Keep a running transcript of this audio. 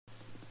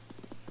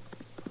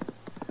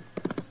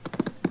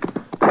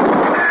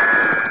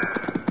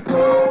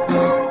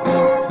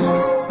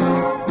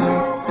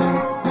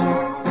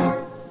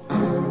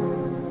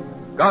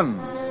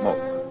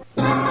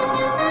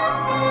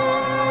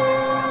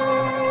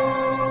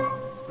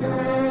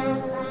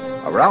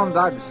Around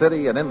Dodge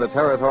City and in the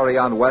territory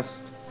on West,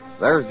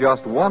 there's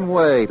just one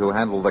way to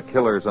handle the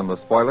killers and the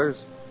spoilers,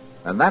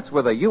 and that's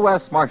with a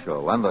U.S.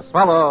 Marshal and the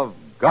smell of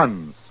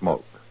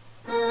Gunsmoke.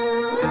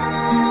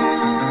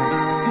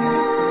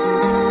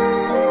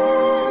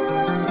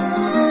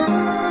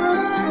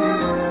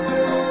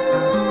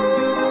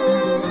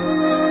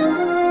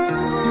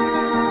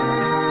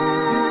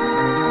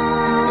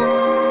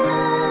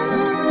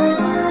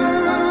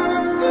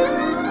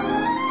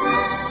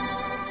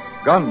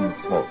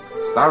 Gunsmoke,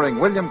 starring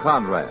William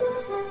Conrad.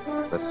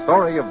 The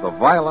story of the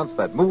violence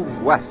that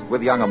moved west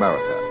with young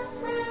America.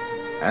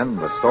 And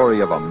the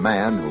story of a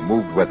man who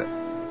moved with it.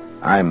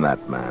 I'm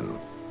that man.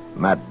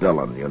 Matt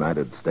Dillon,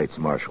 United States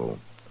Marshal.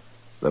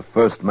 The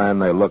first man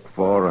they look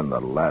for and the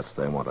last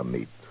they want to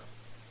meet.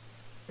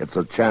 It's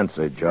a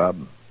chancy job,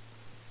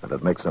 and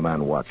it makes a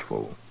man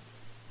watchful.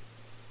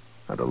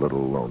 And a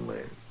little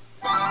lonely.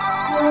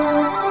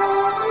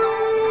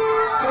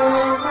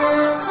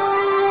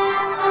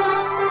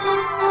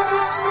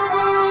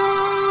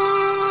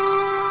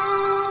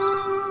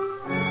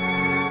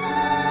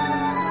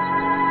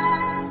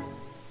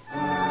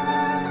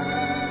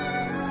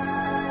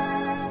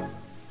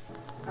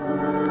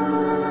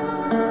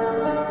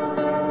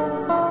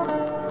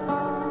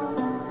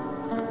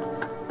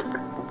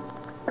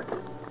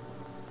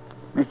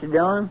 Mr.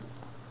 Dillon,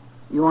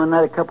 you want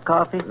another cup of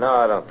coffee? No,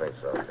 I don't think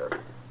so, Chester.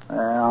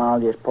 I'll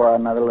just pour out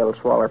another little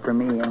swaller for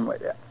me. And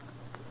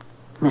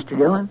Mr.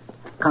 Dillon,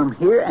 come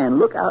here and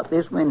look out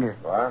this window.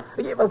 What?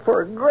 Yeah, but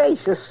for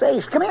gracious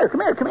sakes, come here.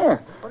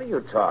 What are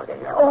you talking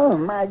about? Oh,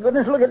 my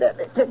goodness, look at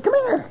that. Come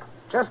here.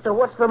 Chester,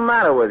 what's the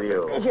matter with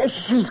you?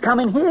 She's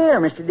coming here,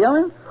 Mr.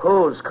 Dillon.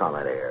 Who's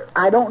coming here?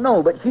 I don't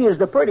know, but she is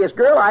the prettiest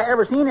girl I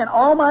ever seen in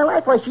all my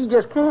life. Why, she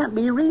just can't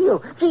be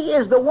real. She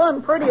is the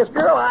one prettiest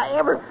girl I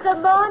ever...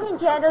 Good morning,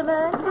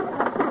 gentlemen.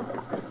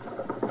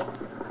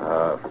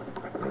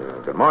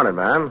 Good morning,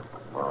 ma'am.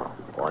 Well,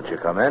 won't you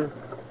come in?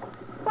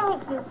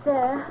 Thank you,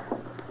 sir.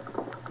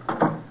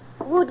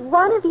 Would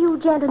one of you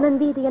gentlemen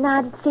be the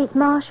United States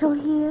Marshal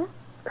here?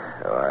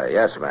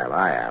 Yes, ma'am,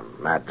 I am.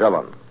 Matt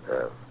Dillon.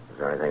 Is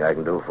there anything I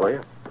can do for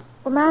you?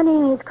 Well, my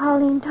name is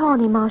Colleen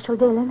Tawney, Marshal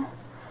Dillon.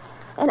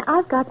 And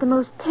I've got the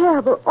most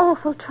terrible,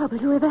 awful trouble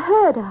you ever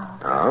heard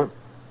of. Oh?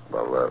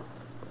 Well,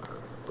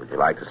 would you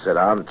like to sit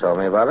down and tell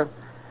me about it?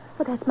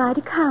 Well, that's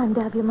mighty kind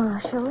of you,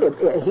 Marshal.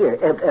 Here,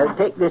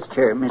 take this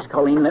chair, Miss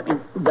Colleen. Let me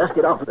dust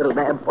it off a little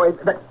dab for you.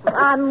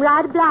 I'm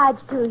right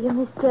obliged to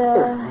you,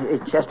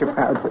 Mr...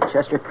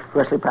 Chester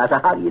Wesley Proud.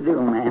 How do you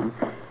do, ma'am?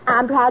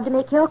 I'm proud to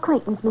make your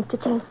acquaintance,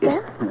 Mr.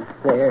 Chester.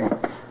 There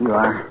you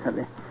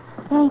are.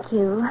 Thank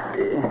you.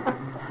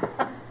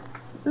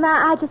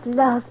 I just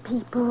love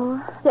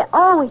people. They're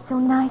always so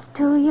nice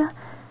to you.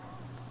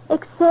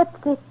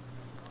 Except that...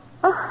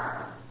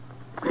 Oh.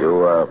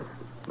 You,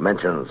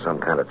 mentioned some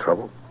kind of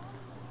trouble?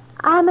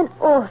 I'm an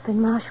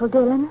orphan, Marshal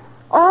Dillon.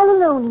 All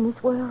alone in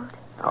this world.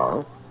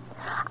 Oh?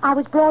 I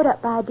was brought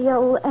up by a dear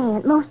old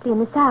aunt, mostly in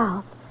the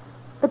South.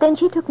 But then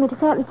she took me to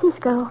San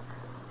Francisco.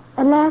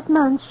 And last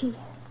month, she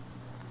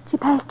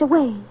passed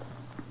away.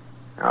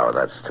 Oh,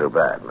 that's too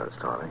bad, Miss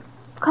Tawney.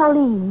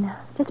 Colleen.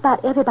 Just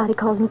about everybody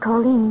calls me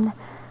Colleen.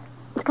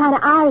 It's kind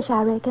of Irish,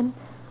 I reckon.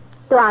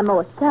 Though I'm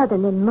more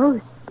Southern than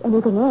most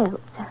anything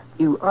else.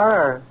 You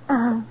are?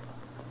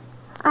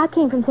 I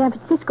came from San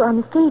Francisco on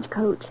the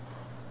stagecoach.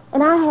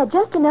 And I had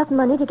just enough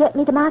money to get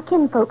me to my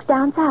kinfolks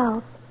down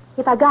south.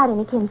 If I got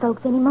any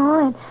kinfolks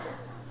anymore. And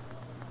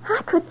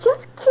I could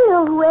just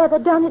kill whoever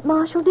done it,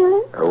 Marshal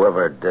Dillon.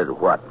 Whoever did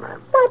what,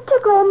 ma'am? What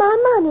took all my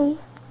money?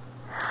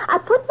 I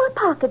put my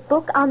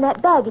pocketbook on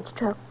that baggage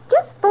truck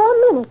just for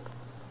a minute.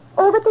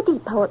 Over at the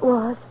depot it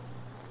was.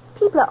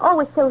 People are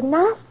always so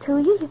nice to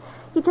you.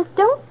 You just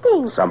don't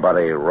think.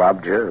 Somebody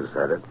robbed you, is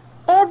that it?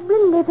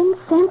 Every living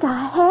cent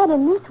I had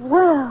in this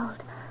world.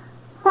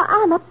 Why,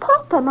 I'm a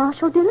pauper,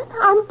 Marshal Dillon.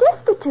 I'm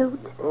destitute.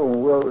 Oh,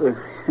 well,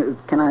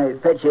 can I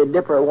fetch you a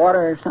dipper of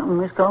water or something,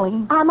 Miss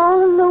Colleen? I'm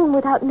all alone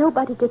without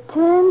nobody to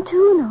turn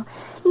to, no,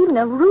 even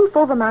a roof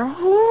over my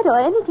head or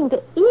anything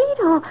to eat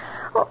or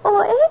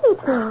anything.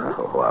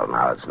 Oh, well,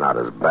 now, it's not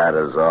as bad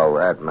as all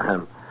that,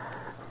 ma'am.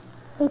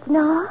 It's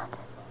not?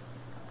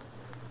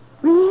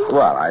 Really?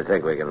 Well, I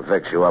think we can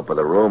fix you up with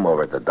a room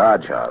over at the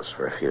Dodge House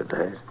for a few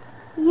days.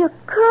 You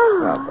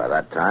could? Well, by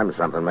that time,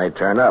 something may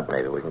turn up.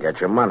 Maybe we can get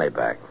your money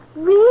back.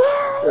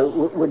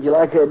 Really? Would you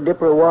like a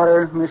dipper of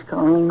water, Miss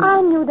Colleen?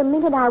 I knew the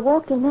minute I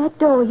walked in that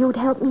door you'd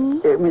help me.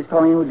 Miss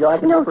Colleen, would you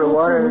like a dipper of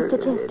water? No,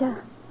 Mr.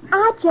 Chester.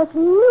 I just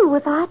knew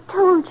if I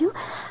told you.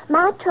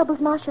 My troubles,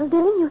 Marshal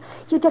Dillon,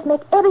 you just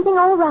make everything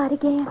all right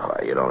again. Oh,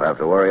 you don't have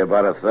to worry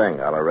about a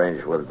thing. I'll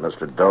arrange with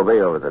Mr. Doby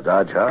over at the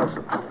Dodge House.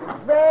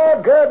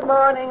 Well, good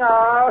morning,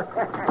 all.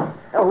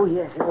 Oh,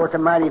 yes, it was a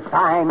mighty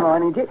fine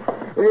morning, too.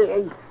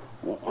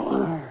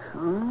 Oh,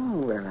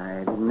 well, I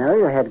didn't know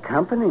you had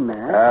company,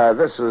 man.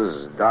 This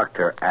is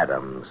Dr.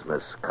 Adams,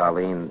 Miss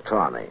Colleen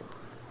Tawney.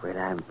 Well,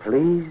 I'm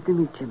pleased to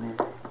meet you, miss.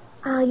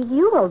 Are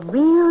you a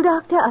real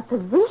doctor, a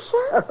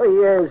physician? Oh,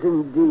 yes,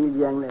 indeed,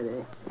 young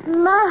lady.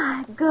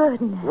 My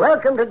goodness.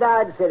 Welcome to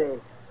Dodge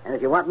City. And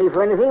if you want me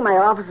for anything, my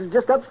office is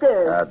just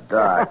upstairs.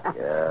 Doc,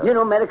 You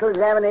know, medical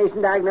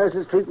examination,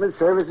 diagnosis, treatment,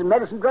 services,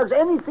 medicine, drugs,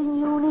 anything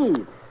you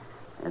need.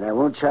 And I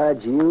won't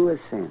charge you a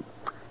cent.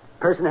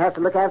 Person has to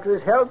look after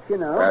his health, you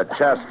know.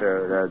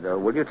 Chester,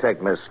 will you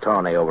take Miss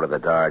Tony over to the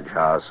Darge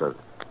house?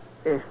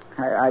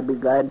 I'd be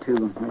glad to,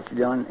 Mr.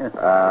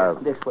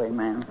 Dillon. This way,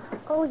 ma'am.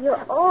 Oh,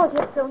 you're all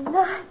just so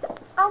nice.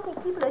 I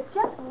think people are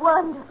just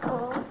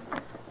wonderful.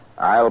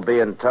 I'll be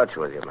in touch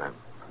with you, ma'am.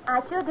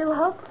 I sure do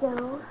hope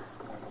so.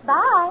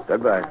 Bye.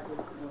 Goodbye.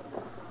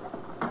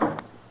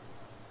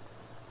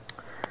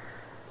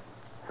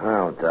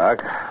 Well,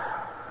 Doc,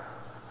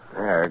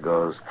 there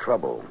goes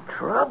trouble.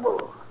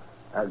 Trouble?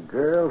 A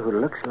girl who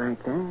looks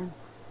like that?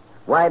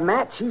 Why,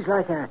 Matt, she's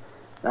like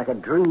a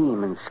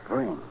dream in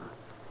spring.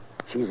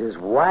 She's as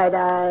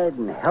wide-eyed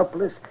and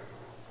helpless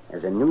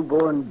as a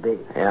newborn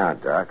baby. Yeah,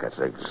 Doc, that's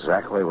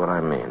exactly what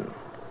I mean.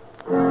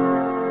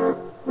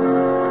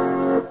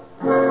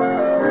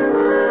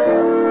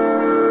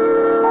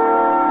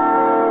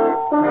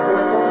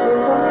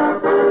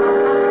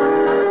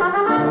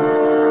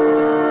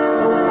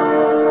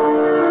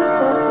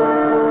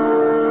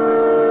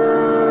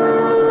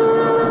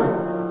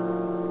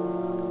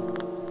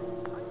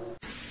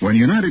 When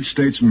United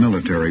States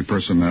military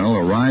personnel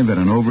arrive at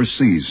an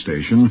overseas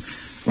station,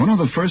 one of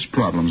the first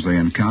problems they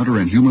encounter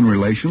in human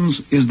relations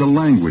is the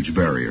language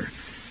barrier.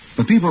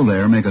 The people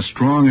there make a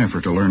strong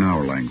effort to learn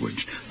our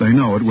language. They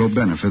know it will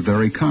benefit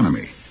their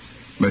economy.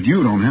 But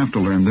you don't have to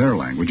learn their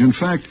language. In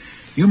fact,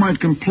 you might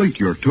complete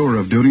your tour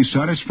of duty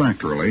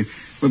satisfactorily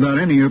without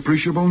any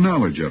appreciable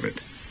knowledge of it.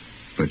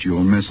 But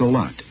you'll miss a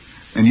lot.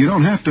 And you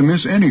don't have to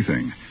miss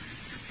anything.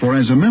 For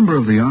as a member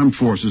of the Armed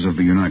Forces of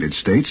the United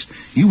States,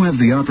 you have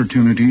the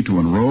opportunity to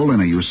enroll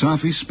in a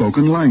USAFI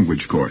spoken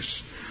language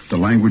course. The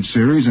language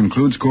series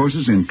includes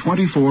courses in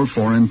 24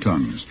 foreign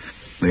tongues.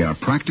 They are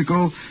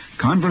practical,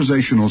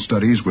 conversational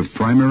studies with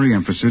primary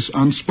emphasis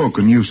on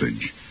spoken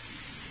usage.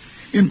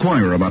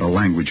 Inquire about a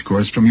language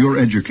course from your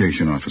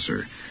education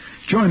officer.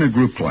 Join a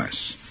group class.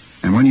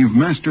 And when you've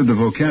mastered the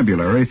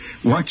vocabulary,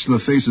 watch the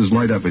faces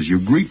light up as you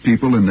greet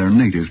people in their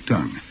native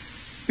tongue.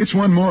 It's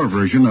one more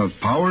version of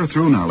Power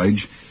Through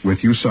Knowledge with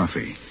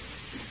USAFI.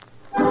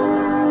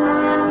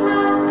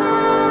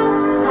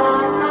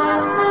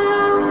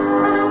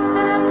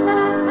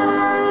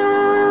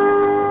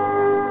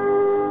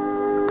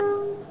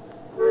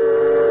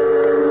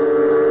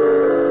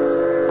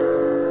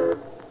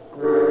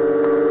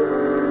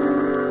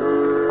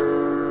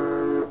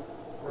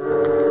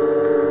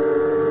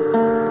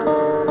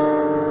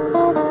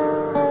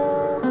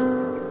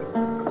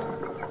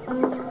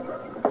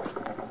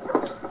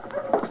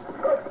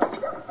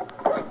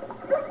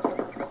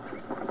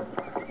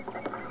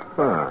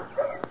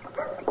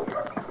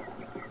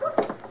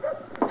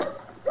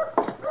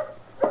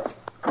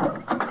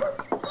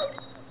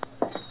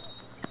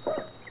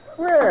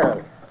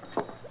 Well,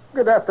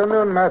 good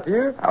afternoon,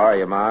 Matthew. How are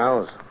you,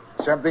 Miles?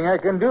 Something I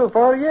can do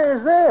for you,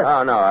 is there?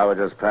 Oh, no, I was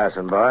just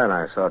passing by and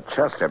I saw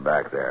Chester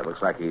back there.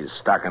 Looks like he's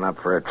stocking up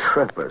for a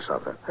trip or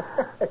something.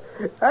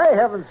 I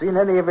haven't seen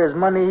any of his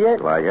money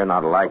yet. Well, you're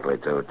not likely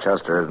to.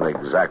 Chester isn't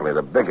exactly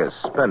the biggest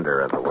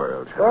spender in the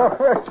world.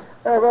 Oh,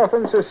 I've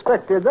often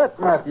suspected that,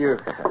 Matthew.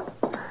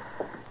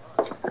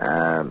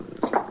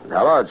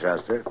 Hello,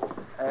 Chester.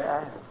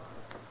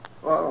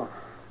 Well,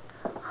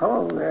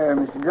 hello there,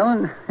 Mr.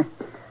 Dillon.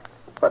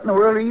 What in the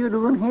world are you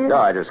doing here? No,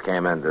 I just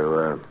came in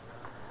to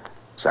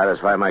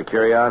satisfy my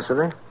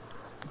curiosity.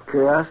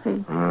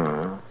 Curiosity?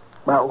 Mm-hmm.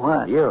 About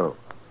what? You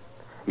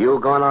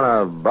going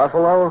on a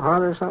buffalo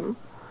hunt or something?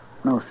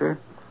 No, sir.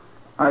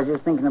 I was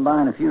just thinking of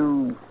buying a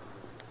few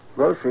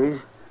groceries.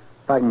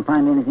 If I can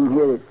find anything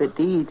here that's fit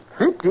to eat.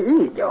 Fit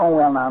to eat? Oh,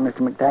 well, now, Mr.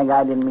 McTagg,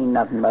 I didn't mean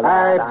nothing by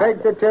that. I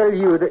beg to tell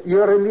you that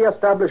you're in the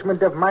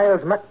establishment of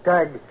Miles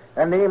McTagg,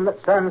 a name that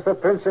stands for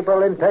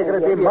principle,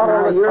 integrity,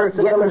 moral You're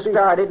responsibility. getting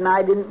started, and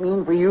I didn't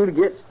mean for you to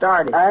get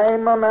started.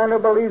 I'm a man who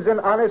believes in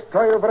honest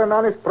toil for an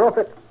honest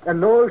profit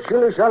and no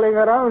shilly-shallying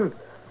around.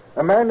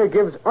 A man who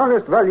gives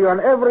honest value on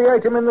every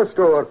item in the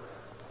store.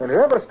 And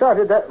whoever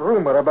started that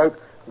rumor about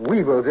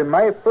weevils in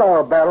my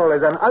flour barrel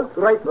is an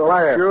outright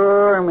liar.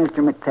 Sure,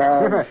 Mr.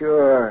 McTagg,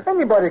 sure.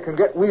 Anybody can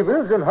get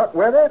weevils in hot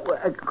weather. Well,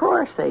 of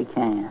course they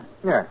can.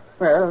 Yeah.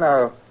 Well,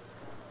 now,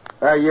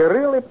 are you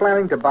really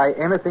planning to buy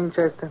anything,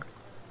 Chester?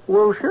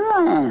 Well, sure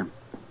I am.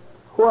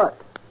 What?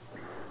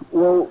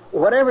 Well,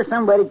 whatever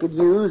somebody could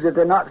use if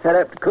they're not set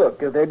up to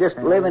cook, if they're just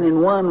living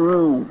in one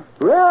room.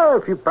 Well,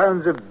 a few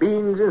pounds of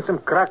beans and some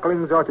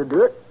cracklings ought to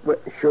do it. Well,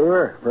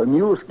 sure, for a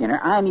mule skinner,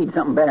 I need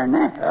something better than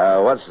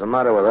that. What's the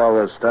matter with all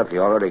this stuff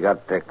you already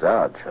got picked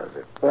out,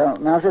 Chester? Well,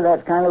 now, sir,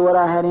 that's kind of what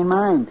I had in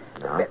mind.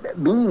 No?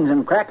 Beans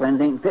and cracklings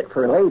ain't fit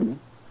for a lady.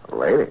 A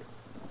lady?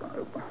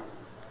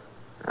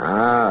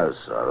 Ah,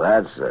 so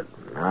that's it.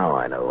 Now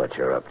I know what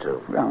you're up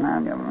to. Well, now,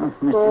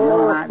 Mr.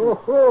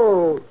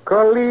 Dillon,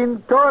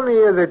 Colleen Tony,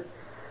 is it?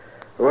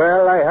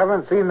 Well, I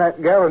haven't seen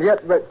that gal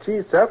yet, but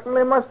she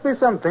certainly must be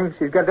something.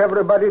 She's got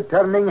everybody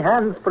turning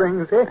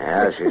handsprings, eh?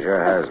 Yeah, she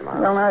sure has, Ma.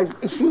 Well, now,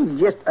 she's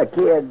just a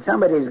kid.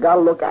 Somebody's got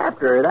to look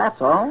after her,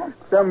 that's all.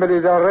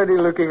 Somebody's already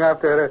looking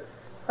after her.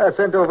 I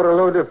sent over a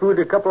load of food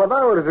a couple of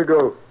hours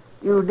ago.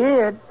 You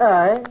did?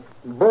 Aye.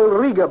 Bull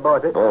Riga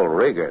bought it. Bull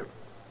Rieger.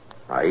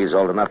 He's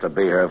old enough to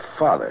be her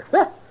father.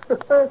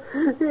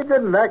 He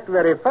didn't act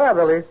very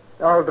fatherly.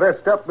 All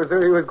dressed up as though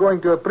he was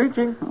going to a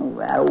preaching. Oh,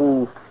 that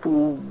old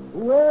fool.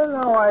 Well,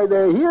 now I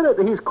hear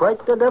it. He's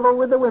quite the devil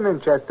with the women,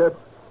 Chester.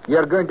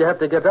 You're going to have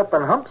to get up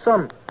and hump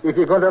some if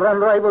you're going to run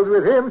rivals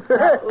with him.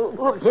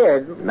 Look here.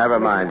 Never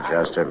mind,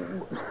 Chester.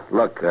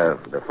 Look,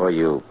 before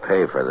you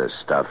pay for this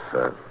stuff,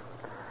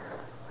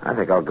 I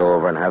think I'll go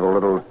over and have a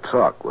little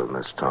talk with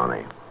Miss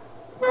Tawny.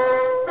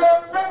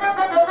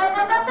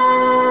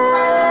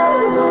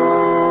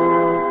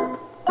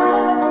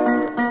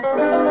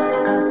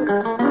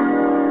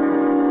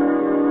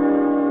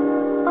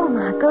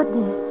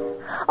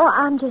 Goodness. Oh,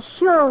 I'm just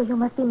sure you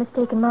must be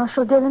mistaken,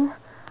 Marshal Dillon.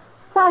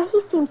 Why,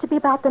 he seems to be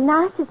about the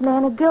nicest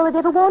man a girl would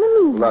ever want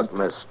to meet. Look,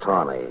 Miss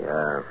Tawny,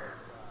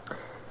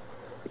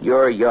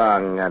 you're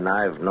young, and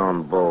I've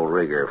known Bull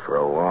Rieger for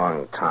a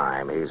long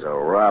time. He's a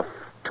rough,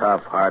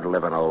 tough,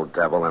 hard-living old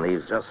devil, and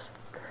he's just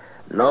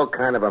no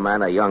kind of a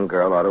man a young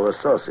girl ought to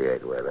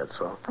associate with, that's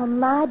all. Oh,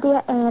 my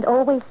dear aunt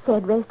always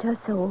said, rest her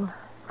soul,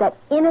 that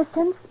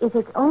innocence is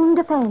its own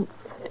defense.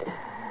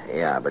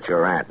 Yeah, but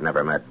your aunt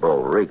never met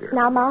Bull Rieger.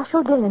 Now,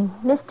 Marshal Dillon,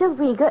 Mr.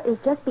 Rieger is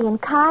just being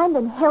kind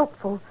and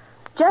helpful,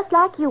 just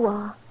like you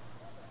are.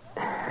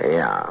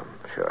 Yeah,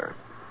 sure.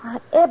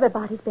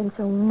 Everybody's been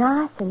so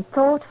nice and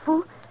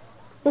thoughtful.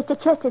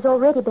 Mr. Chester's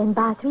already been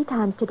by 3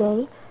 times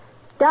today.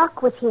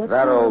 Doc was here,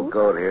 That too. old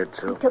goat here,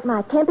 too? He took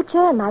my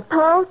temperature and my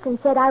pulse and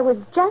said I was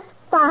just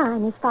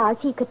fine as far as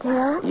he could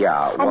tell.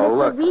 Yeah, well, and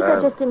look... Mr.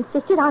 Rieger just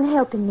insisted on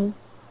helping me.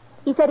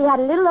 He said he had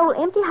a little old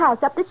empty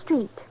house up the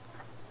street.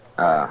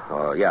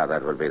 Oh, yeah,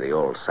 that would be the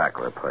old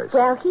Sackler place.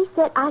 Well, he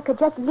said I could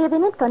just live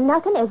in it for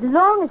nothing as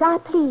long as I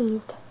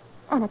pleased.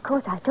 And, of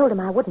course, I told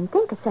him I wouldn't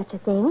think of such a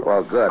thing.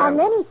 Well, good. And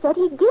then he said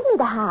he'd give me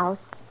the house.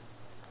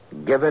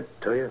 Give it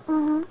to you?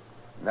 Mm-hmm.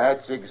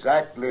 That's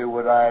exactly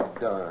what I've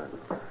done.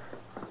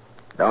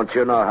 Don't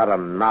you know how to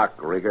knock,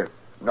 Rieger?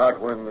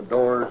 Not when the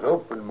door's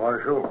open,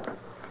 Marshal.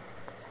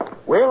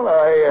 Well,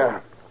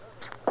 I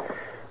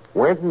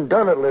went and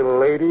done it, little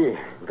lady.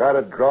 Got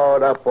it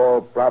drawed up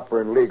all proper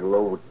and legal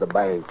over at the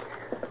bank.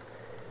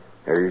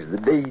 There's the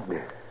deed.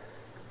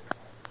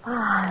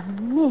 Ah,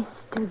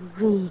 Mr.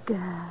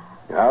 Rieger.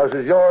 The house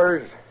is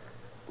yours.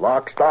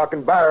 Lock, stock,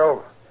 and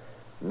barrel.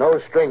 No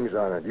strings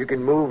on it. You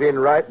can move in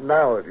right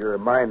now if you're a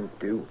mind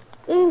to.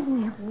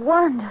 Isn't it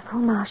wonderful,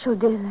 Marshal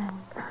Dillon?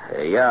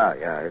 Yeah,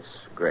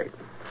 it's great.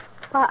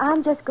 Well,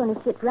 I'm just going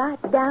to sit right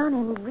down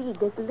and read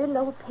this little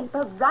old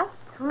paper right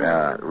through.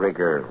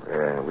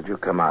 Rieger, would you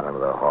come out into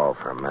the hall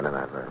for a minute?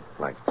 I'd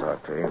like to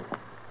talk to you.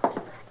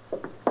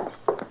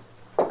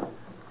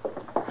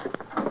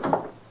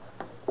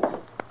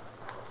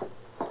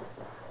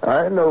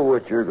 I know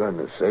what you're going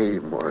to say,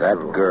 Marshal. That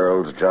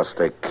girl's just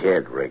a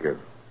kid, Rieger.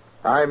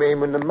 I'm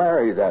aiming to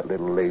marry that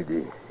little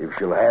lady, if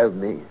she'll have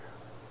me.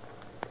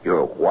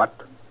 You're what?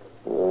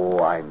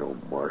 Oh, I know,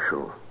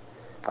 Marshal.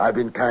 I've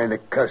been kind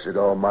of cussed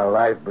all my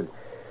life, but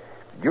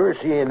you're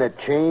seeing a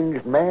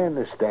changed man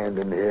is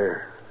standing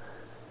here.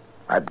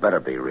 I'd better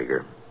be,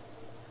 Rieger.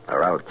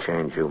 Or I'll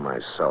change you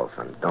myself,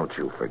 and don't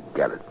you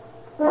forget it.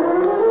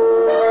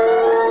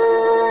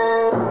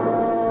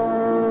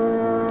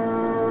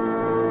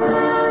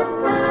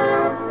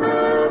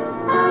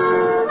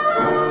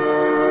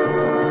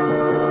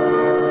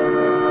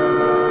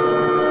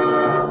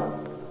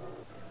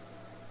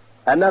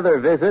 Another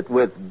visit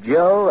with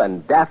Joe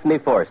and Daphne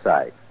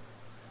Forsythe.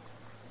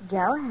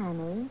 Joe,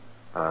 honey.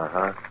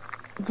 Uh-huh.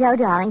 Joe,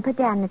 darling, put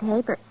down the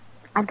paper.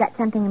 I've got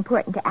something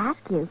important to ask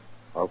you.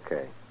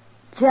 Okay.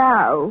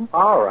 Joe.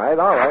 All right,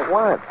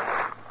 what?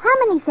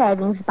 How many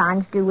savings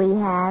bonds do we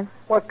have?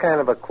 What kind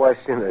of a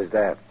question is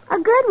that? A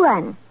good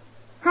one.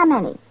 How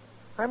many?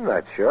 I'm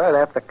not sure. I'd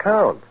have to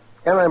count.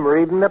 And I'm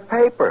reading the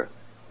paper.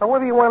 Now, what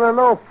do you want to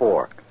know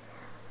for?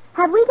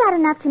 Have we got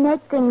enough to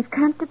make things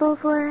comfortable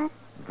for us?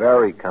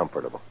 Very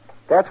comfortable.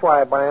 That's why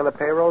I buy on a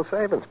payroll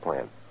savings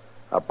plan.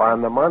 Up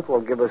on the month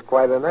will give us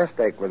quite a nest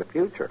egg for the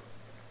future.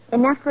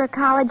 Enough for a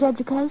college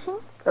education?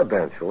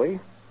 Eventually.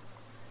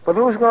 But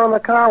who's going to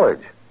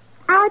college?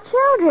 Our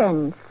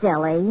children,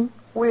 silly.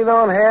 We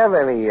don't have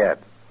any yet.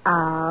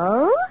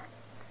 Oh?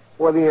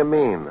 What do you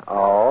mean,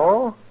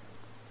 oh?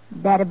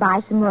 Better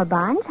buy some more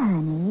bonds,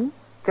 honey.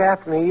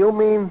 Daphne, you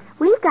mean...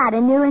 We've got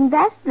a new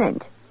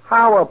investment.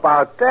 How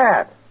about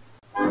that?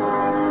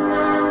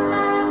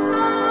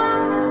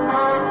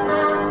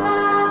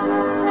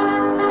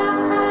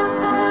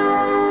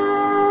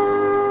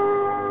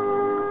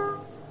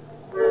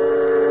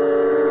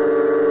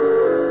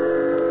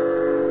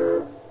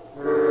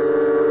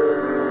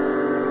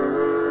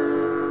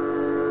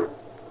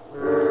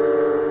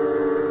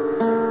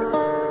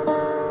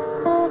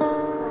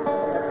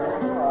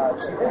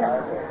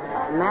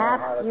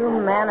 Matt, you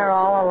men are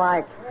all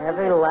alike.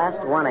 Every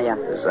last one of you.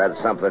 Is that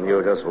something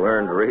you just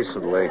learned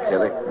recently,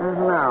 Kitty?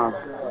 No,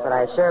 but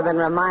I sure been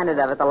reminded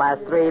of it the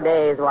last 3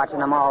 days, watching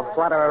them all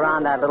flutter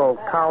around that little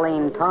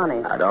Colleen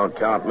Tawny. Now, don't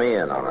count me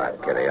in on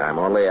that, Kitty. I'm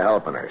only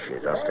helping her.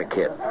 She's just a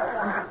kid.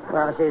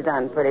 Well, she's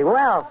done pretty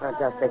well for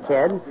just a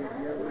kid.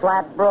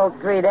 Flat broke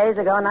 3 days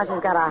ago. Now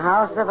she's got a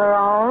house of her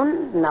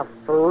own, enough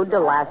food to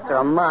last her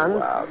a month.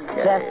 Well,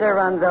 Kitty. Chester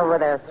runs over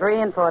there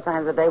 3 and 4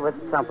 times a day with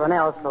something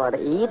else for her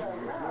to eat.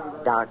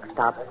 Doc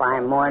stops by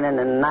morning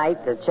and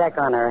night to check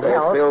on her They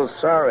health. feel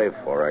sorry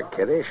for her,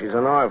 Kitty. She's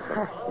an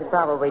orphan. She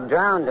probably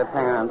drowned her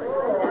parents.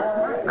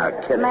 Now,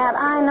 Kitty. Matt,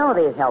 I know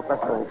these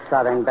helpless little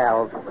southern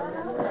belles,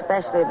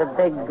 especially the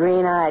big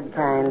green-eyed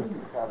kind.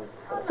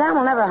 Sam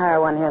will never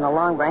hire one here in the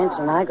Long Branch,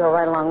 and I go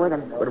right along with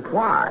him. But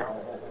why?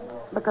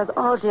 Because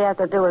all she has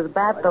to do is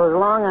bat those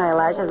long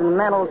eyelashes, and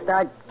men will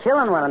start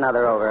killing one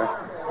another over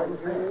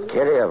her.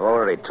 Kitty, I've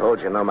already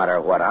told you no matter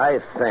what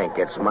I think,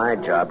 it's my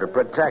job to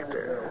protect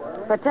her.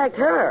 Protect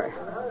her.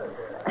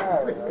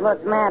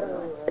 Look, Matt,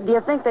 do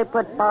you think they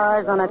put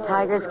bars on a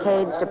tiger's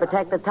cage to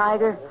protect the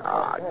tiger?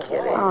 Oh,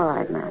 Kitty. All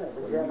right, Matt.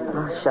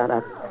 Oh, shut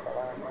up.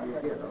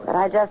 But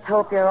I just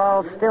hope you're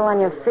all still on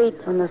your feet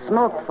when the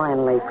smoke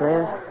finally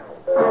clears.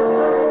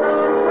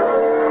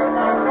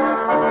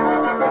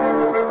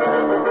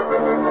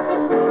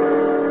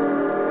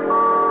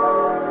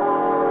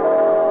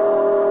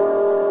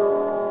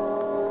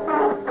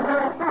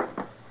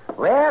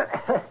 Well,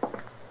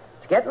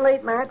 it's getting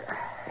late, Matt.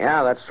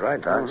 Yeah, that's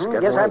right, Doc. It's getting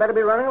Guess I late. better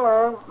be running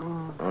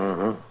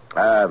along.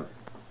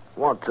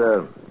 Won't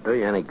do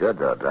you any good,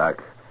 though,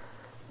 Doc.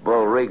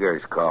 Bull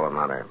Rieger's calling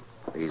on her.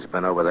 He's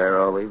been over there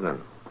all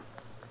evening.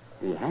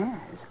 He has?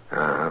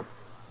 Uh-huh.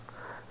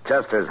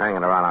 Chester's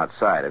hanging around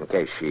outside in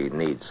case she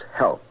needs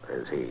help,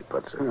 as he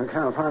puts it. I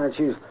kind of find that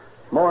she's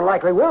more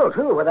likely will,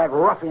 too, with that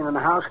ruffian in the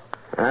house.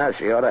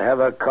 She ought to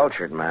have a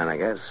cultured man, I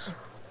guess.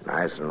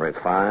 Nice and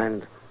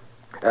refined.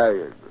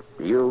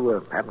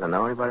 You happen to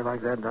know anybody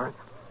like that, Doc?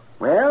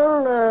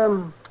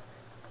 Well,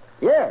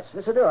 yes,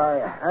 I do.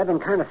 I've been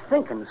kind of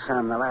thinking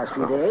some the last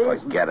few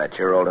days. Forget it.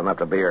 You're old enough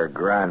to be her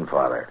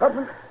grandfather.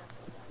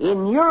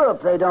 In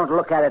Europe, they don't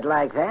look at it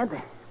like that.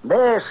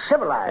 They're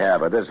civilized. Yeah,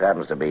 but this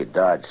happens to be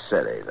Dodge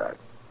City, Doc.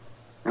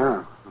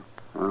 Oh,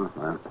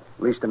 well,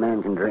 at least a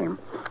man can dream.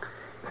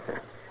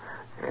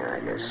 Yeah, I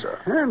guess so.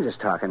 I'm just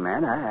talking,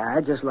 man.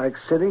 I just like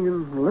sitting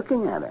and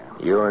looking at her.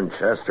 You and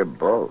Chester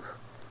both.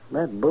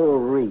 That Bull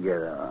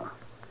Rieger, though.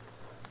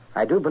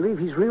 I do believe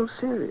he's real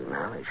serious.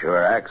 Well, he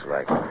sure acts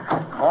like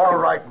it. All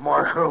right,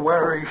 Marshal.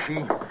 Where is she?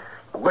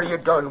 What have you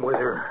done with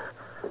her?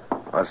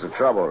 What's the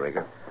trouble,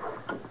 Rieger?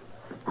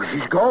 Well,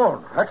 she's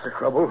gone. That's the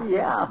trouble.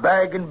 Yeah.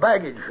 Bag and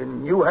baggage,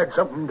 and you had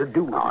something to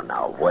do with Oh, it.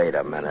 now, wait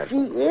a minute. She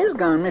is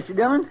gone, Mr.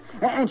 Dillon.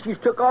 And she's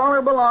took all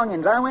her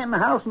belongings. I went in the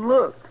house and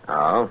looked.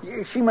 Oh?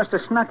 She must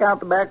have snuck out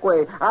the back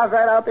way. I was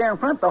right out there in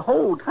front the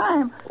whole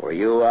time. Were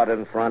you out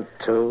in front,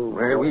 too?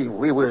 Well,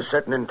 we was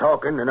sitting and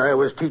talking, and I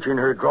was teaching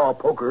her draw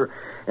poker,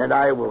 and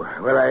I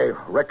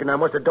reckon I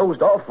must have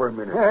dozed off for a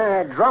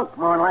minute. Drunk,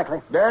 more than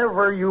likely.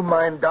 Never you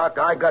mind, Doc.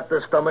 I got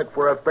the stomach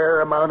for a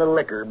fair amount of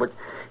liquor, but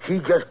she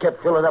just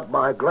kept filling up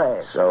my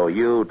glass. So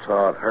you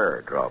taught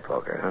her draw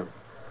poker,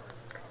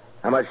 huh?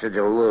 How much did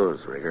you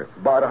lose, Rieger?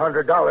 About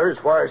 $100, as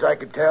far as I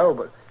could tell,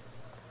 but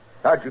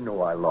how'd you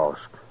know I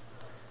lost?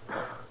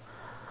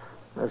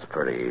 That's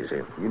pretty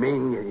easy. You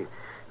mean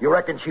you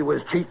reckon she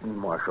was cheating,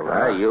 Marshal?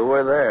 Ah, you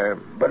were there.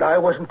 But I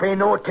wasn't paying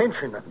no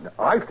attention.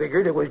 I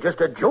figured it was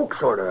just a joke,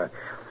 sort of.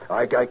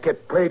 I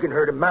kept plaguing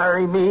her to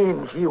marry me,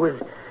 and she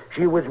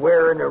was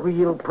wearing a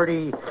real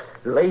pretty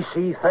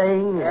lacy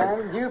thing.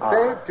 And you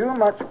paid too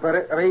much for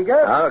it,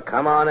 Rieger. Oh,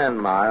 come on in,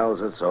 Miles.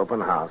 It's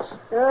open house.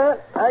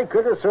 I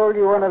could have sold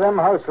you one of them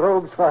house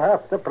robes for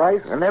half the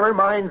price. Well, never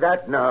mind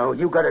that now.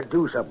 You got to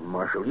do something,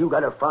 Marshal. You got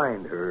to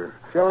find her.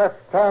 She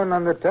left town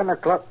on the 10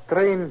 o'clock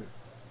train.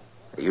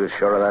 Are you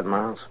sure of that,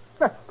 Miles?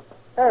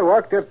 I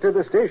walked her to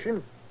the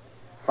station.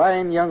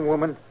 Fine young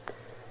woman.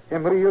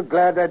 I'm real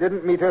glad I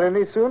didn't meet her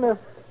any sooner.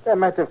 I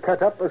might have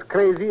cut up as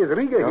crazy as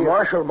Rieger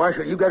here.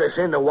 Marshal, you got to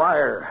send a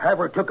wire. Have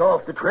her took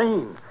off the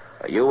train.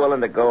 Are you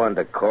willing to go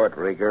into court,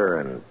 Rieger,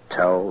 and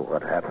tell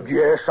what happened?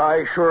 Yes,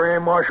 I sure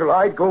am, Marshal.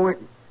 I'd go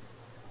in...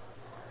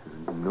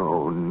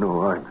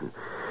 No,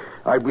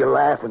 I'd be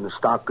laughing the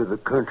stock of the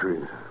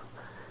country.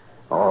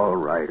 All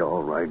right.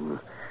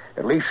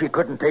 At least she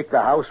couldn't take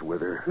the house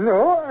with her.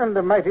 No, and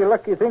a mighty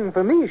lucky thing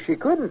for me, she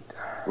couldn't.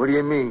 What do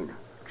you mean?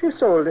 She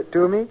sold it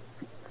to me.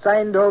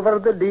 Signed over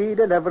the deed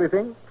and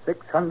everything.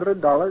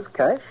 $600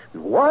 cash.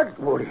 What?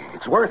 Well,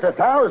 it's worth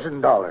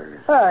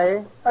 $1,000.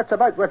 Aye, that's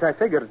about what I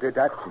figured it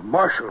at.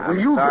 Marshal, will I'm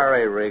you...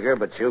 sorry, Rieger,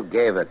 but you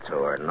gave it to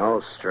her.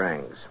 No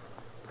strings.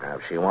 Now,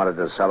 if she wanted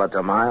to sell it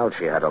to Miles,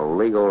 she had a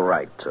legal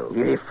right to.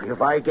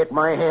 If I get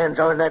my hands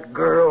on that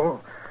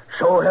girl,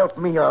 so help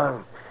me,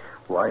 I'll...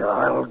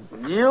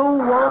 You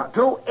won't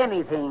do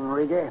anything,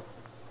 Rieger.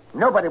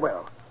 Nobody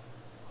will.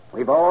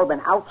 We've all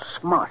been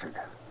outsmarted.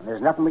 And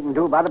there's nothing we can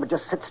do about it but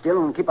just sit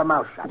still and keep our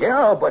mouth shut.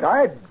 Yeah, but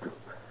I'd...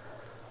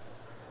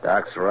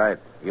 Doc's right.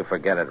 You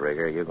forget it,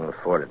 Rigger. You can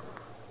afford it.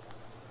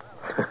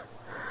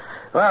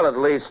 Well, at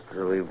least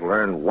we've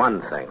learned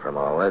one thing from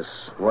all this.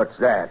 What's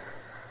that?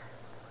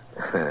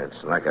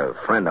 It's like a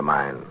friend of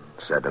mine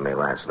said to me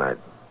last night.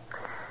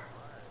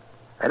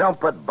 They don't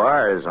put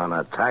bars on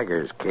a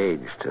tiger's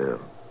cage to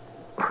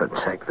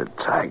protect the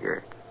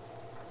tiger.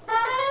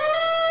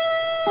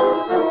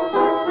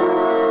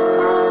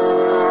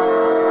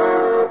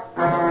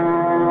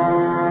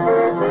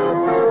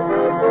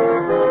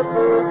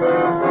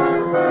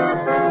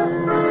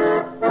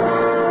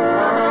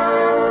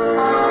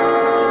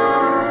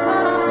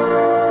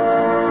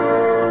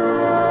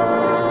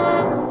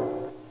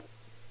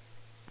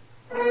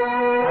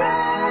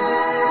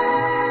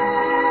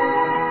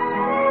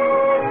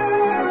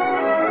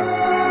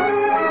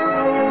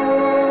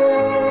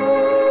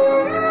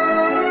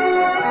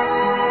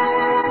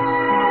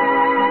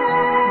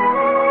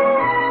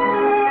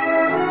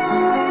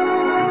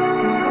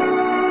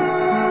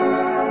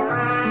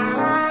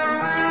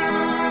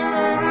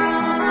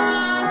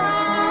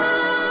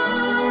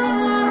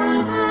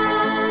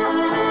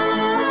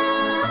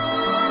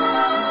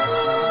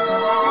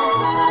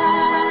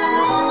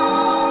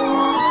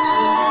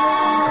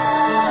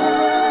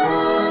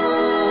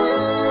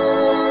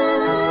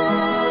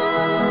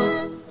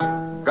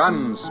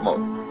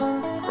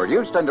 Gunsmoke.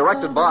 Produced and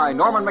directed by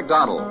Norman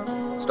McDonald.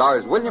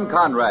 Stars William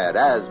Conrad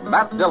as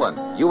Matt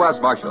Dillon, U.S.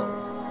 Marshal.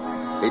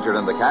 Featured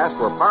in the cast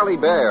were Parley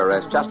Bear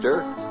as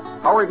Chester,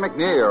 Howard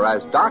McNear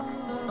as Doc,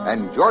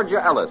 and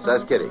Georgia Ellis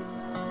as Kitty.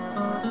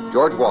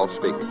 George Walsh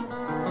speaking.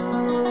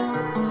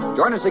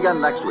 Join us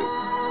again next week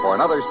for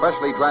another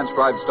specially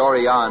transcribed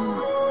story on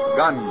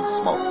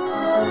Gunsmoke.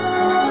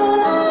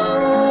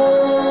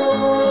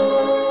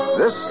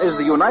 This is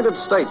the United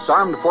States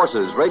Armed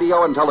Forces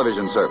Radio and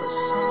Television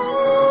Service.